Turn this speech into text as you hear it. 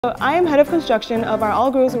I am head of construction of our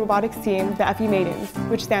all-girls robotics team, the FE Maidens,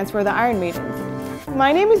 which stands for the Iron Maidens.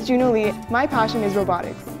 My name is Juno Lee. My passion is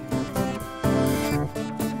robotics.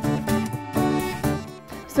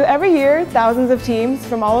 So every year, thousands of teams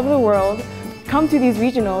from all over the world come to these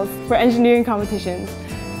regionals for engineering competitions.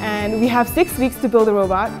 And we have 6 weeks to build a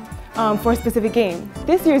robot for a specific game.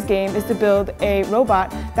 This year's game is to build a robot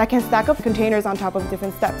that can stack up containers on top of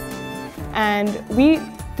different steps. And we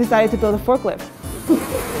decided to build a forklift.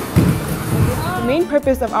 The main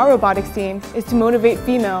purpose of our robotics team is to motivate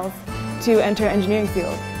females to enter engineering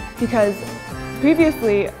field, because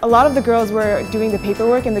previously a lot of the girls were doing the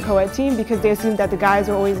paperwork in the co-ed team because they assumed that the guys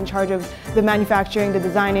were always in charge of the manufacturing, the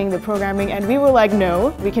designing, the programming, and we were like,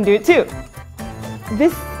 no, we can do it too.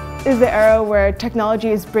 This is the era where technology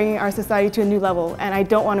is bringing our society to a new level, and I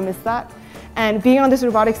don't want to miss that. And being on this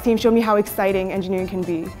robotics team showed me how exciting engineering can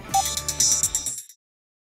be.